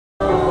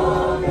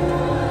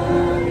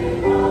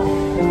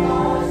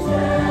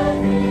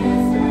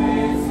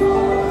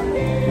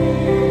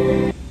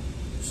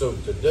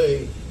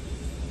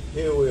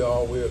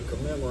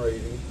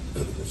commemorating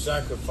the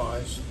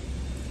sacrifice,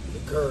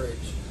 the courage,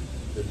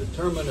 the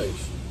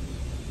determination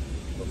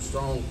of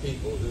strong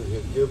people who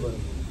have given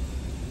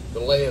the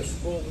last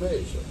full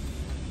measure.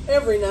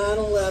 Every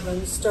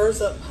 9/11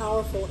 stirs up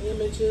powerful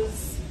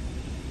images,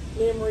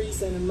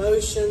 memories, and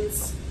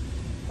emotions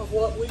of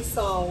what we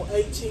saw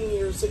 18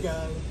 years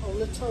ago on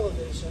the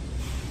television.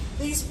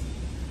 These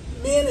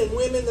men and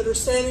women that are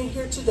standing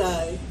here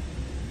today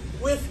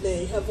with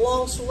me have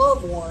lost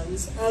loved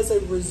ones as a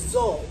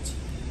result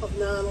of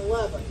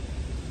 9/11.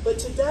 But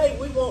today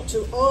we want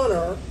to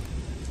honor,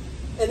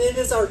 and it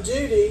is our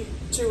duty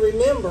to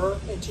remember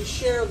and to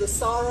share the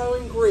sorrow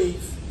and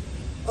grief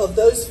of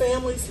those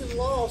families who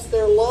lost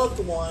their loved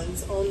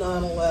ones on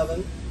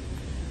 9/11,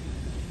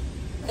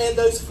 and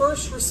those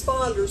first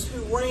responders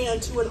who ran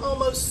to an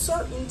almost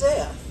certain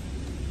death,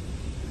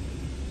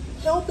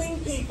 helping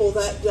people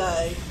that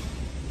day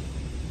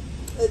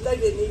that they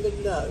didn't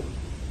even know.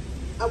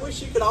 I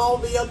wish you could all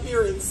be up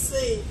here and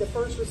see the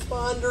first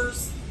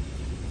responders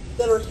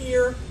that are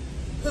here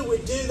who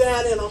would do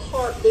that in a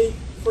heartbeat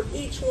for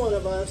each one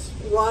of us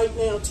right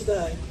now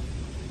today.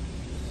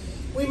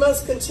 We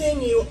must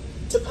continue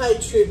to pay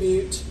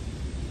tribute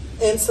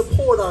and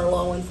support our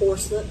law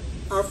enforcement,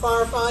 our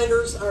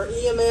firefighters, our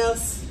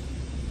EMS,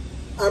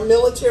 our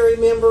military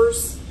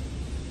members,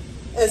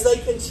 as they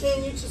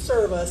continue to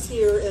serve us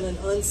here in an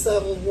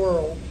unsettled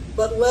world.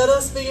 But let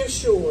us be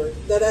assured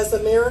that as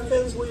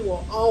Americans, we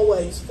will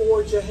always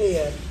forge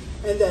ahead,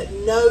 and that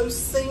no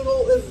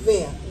single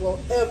event will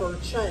ever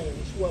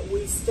change what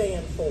we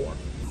stand for.